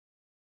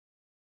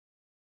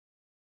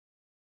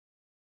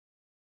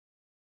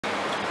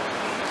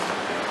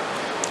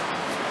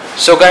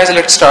So guys,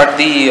 let's start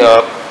the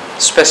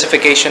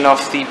specification of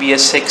the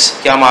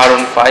BS6 Yamaha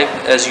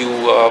R15. As you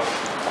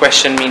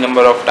questioned me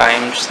number of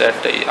times that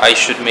I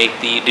should make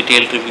the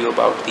detailed review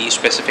about the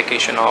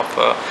specification of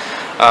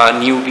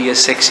new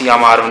BS6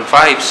 Yamaha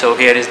R15. So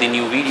here is the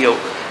new video,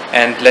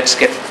 and let's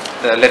get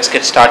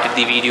started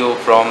the video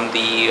from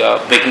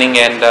the beginning,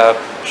 and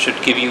should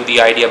give you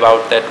the idea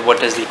about that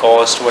what is the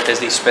cost, what is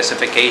the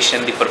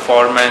specification, the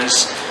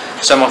performance,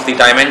 some of the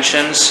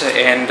dimensions,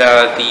 and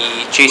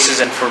the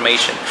chassis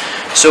information.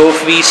 So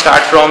if we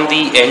start from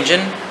the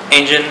engine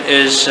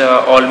is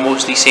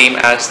almost the same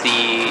as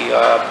the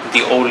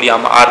old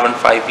Yamaha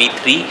R15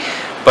 V3,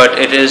 but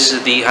it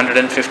is the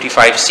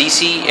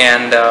 155cc,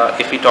 and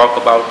if we talk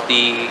about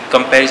the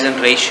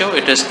comparison ratio,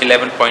 it is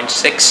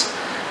 11.6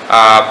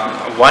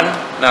 1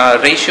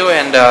 ratio,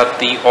 and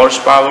the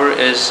horsepower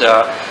is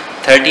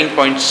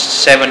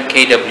 13.7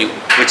 kW,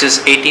 which is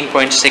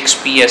 18.6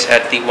 PS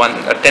at the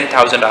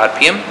 10,000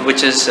 RPM,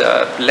 which is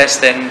less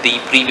than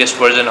the previous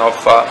version of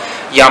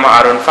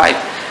Yamaha R15.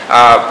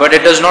 But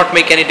it does not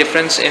make any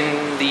difference in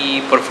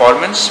the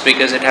performance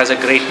because it has a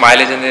great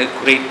mileage and a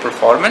great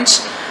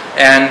performance.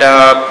 And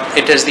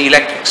it is the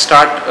electric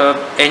start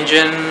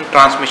engine.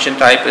 Transmission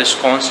type is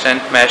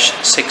constant mesh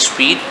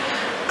 6-speed.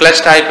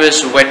 Clutch type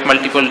is wet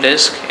multiple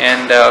disc,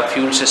 and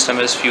fuel system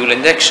is fuel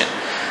injection.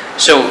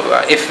 So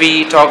if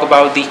we talk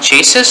about the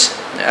chassis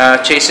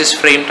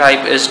frame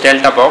type is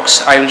delta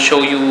box. I will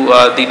show you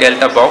the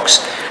delta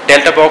box.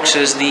 Delta box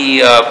is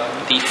the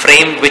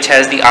frame which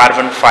has the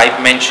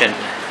R15 mentioned.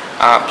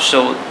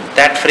 So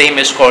that frame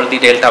is called the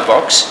delta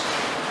box.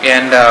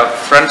 And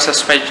front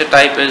suspension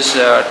type is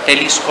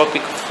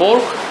telescopic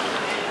fork,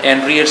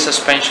 and rear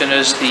suspension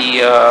is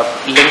the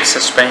link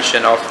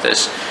suspension of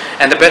this.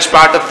 And the best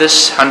part of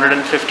this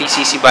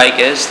 150cc bike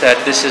is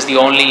that this is the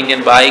only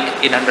Indian bike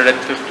in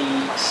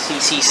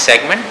 150cc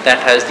segment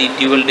that has the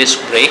dual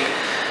disc brake.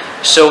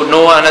 So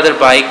no another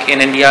bike in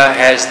India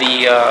has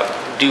the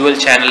dual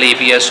channel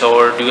ABS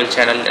or dual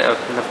channel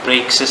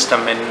brake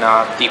system in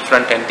the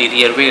front and the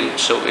rear wheel.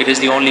 So it is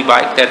the only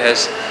bike that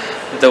has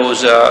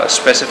those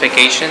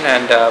specification,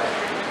 and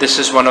this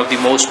is one of the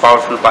most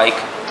powerful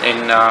bike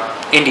in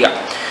India.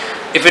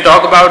 If we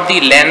talk about the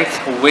length,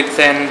 width,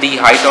 and the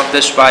height of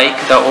this bike,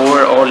 the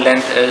overall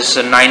length is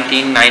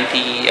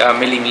 1990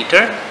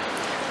 millimeter.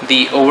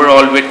 The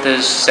overall width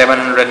is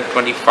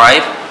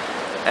 725,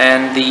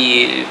 and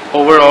the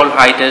overall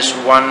height is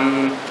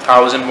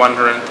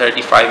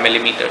 1135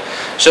 millimeter.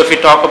 So if we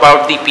talk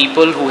about the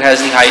people who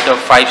has the height of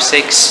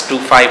 5'6" to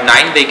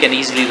 5'9", they can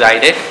easily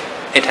ride it.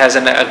 It has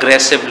an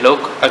aggressive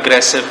look,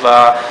 aggressive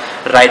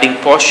riding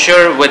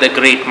posture with a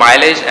great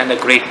mileage and a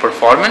great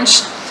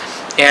performance.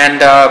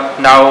 And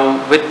now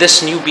with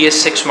this new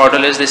BS6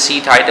 model, is the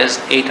seat height is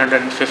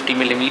 850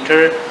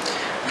 millimeter.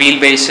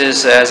 Wheelbase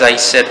is, as I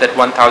said, that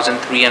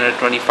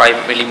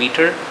 1325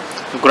 millimeter.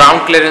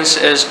 Ground clearance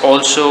is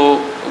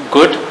also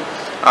good,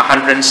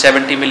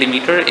 170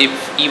 millimeter.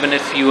 Even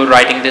if you are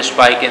riding this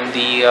bike in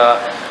the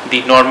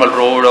normal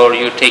road, or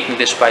you're taking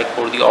this bike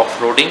for the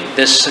off-roading,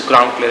 this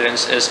ground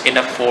clearance is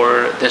enough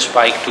for this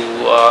bike to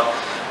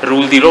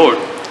rule the road.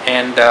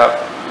 And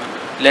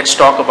let's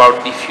talk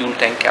about the fuel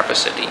tank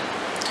capacity.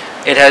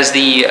 It has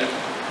the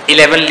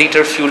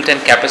 11-liter fuel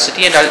tank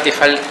capacity, and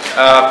if I'll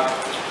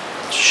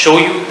show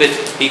you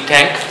the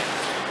tank,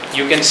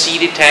 you can see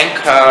the tank.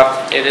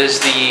 It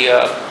is the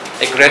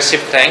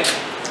aggressive tank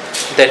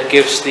that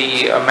gives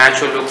the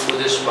macho look to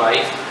this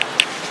bike.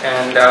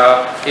 And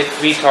if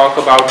we talk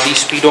about the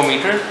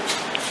speedometer,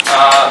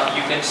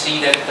 you can see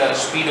that the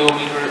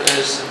speedometer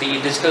is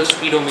the digital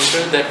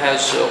speedometer that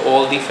has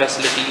all the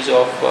facilities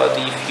of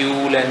the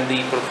fuel and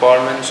the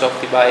performance of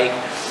the bike.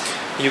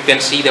 You can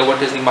see that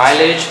what is the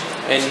mileage,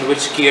 in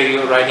which gear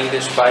you're riding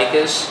this bike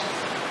is,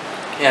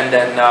 and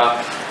then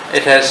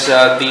it has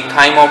the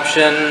time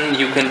option.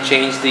 You can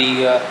change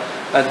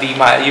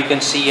you can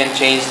see and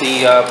change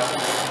the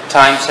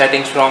time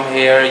settings from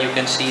here. You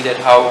can see that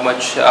how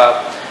much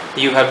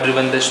you have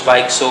driven this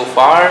bike so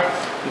far.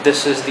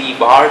 This is the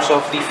bars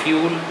of the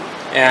fuel,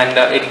 and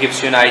it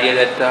gives you an idea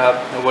that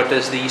what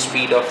is the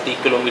speed of the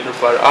kilometer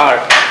per hour.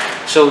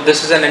 So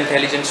this is an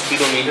intelligent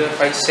speedometer,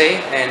 if I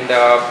say. And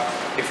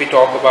if we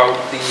talk about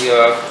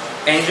the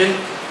engine,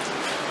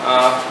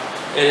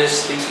 it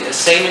is the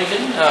same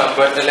engine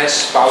but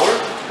less power,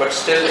 but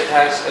still it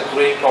has a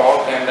great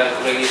torque and a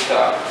great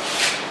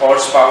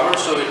horsepower,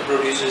 so it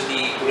produces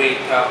the great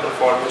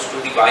performance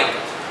to the bike.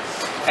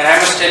 And I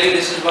must tell you,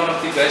 this is one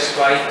of the best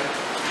bike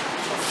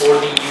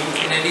for the youth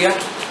in India.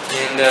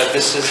 And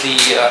this is the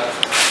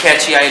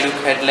catchy eye look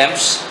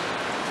headlamps.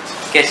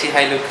 You can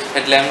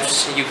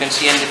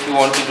see, and if you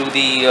want to do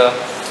the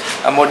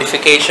a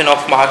modification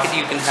of market,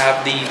 you can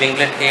have the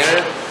winglet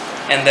here,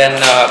 and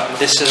then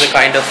this is a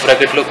kind of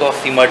rugged look of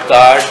the mud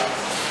guard,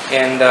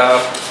 and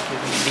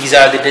these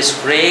are the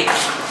disc brake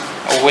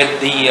with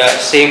the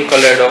same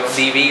colored of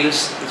the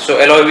wheels.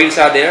 So alloy wheels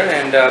are there,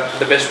 and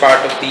the best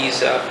part of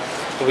these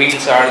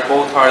wheels are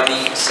both are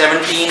the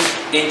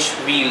 17-inch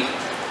wheel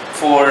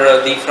for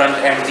the front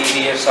and the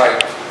rear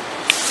side.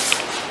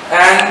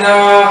 And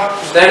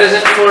that is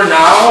it for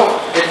now.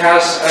 It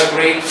has a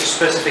great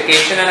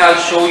specification, and I'll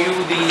show you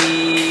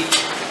the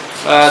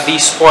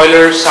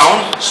spoiler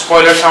sound.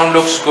 Spoiler sound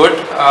looks good,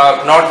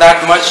 not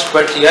that much,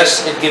 but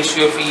yes, it gives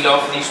you a feel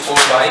of the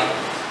sport bike.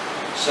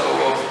 So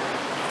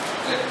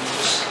let me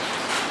just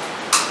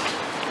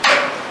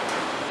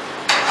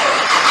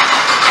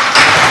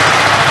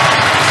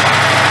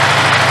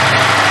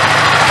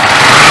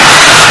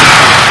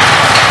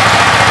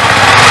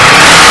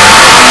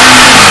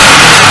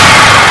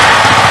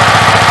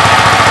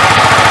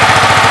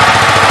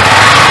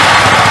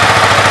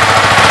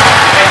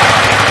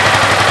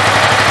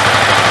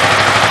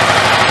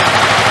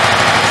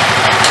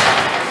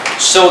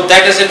So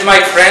that is it, my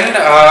friend.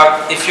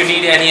 If you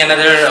need any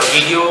another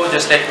video,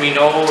 just let me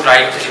know.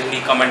 Write in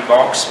the comment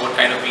box what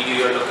kind of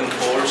video you're looking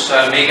for. So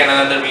I'll make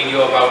another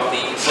video about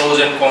the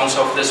pros and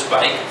cons of this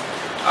bike.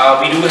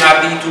 We do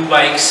have the two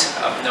bikes.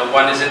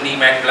 One is in the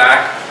matte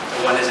black,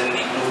 one is in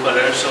the blue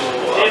color. So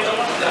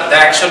the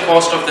actual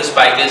cost of this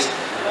bike is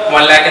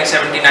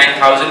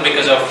 1,79,000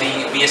 because of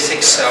the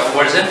BS6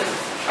 version.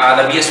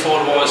 The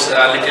BS4 was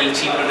a little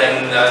cheaper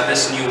than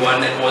this new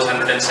one. It was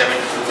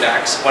 172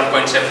 lakhs,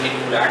 1.72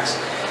 lakhs.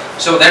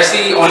 So that's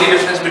the only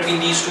difference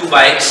between these two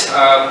bikes.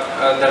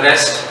 The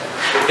rest,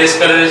 this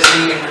color is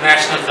the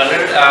international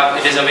color.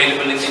 It is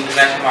available in the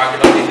international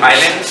market of the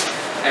Thailand.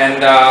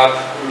 And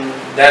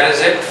that is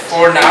it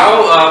for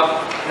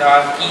now.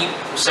 Keep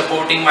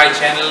supporting my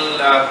channel,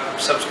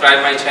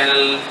 subscribe my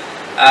channel,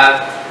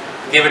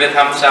 give it a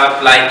thumbs up,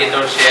 like it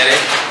or share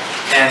it.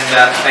 And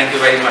thank you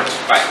very much.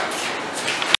 Bye.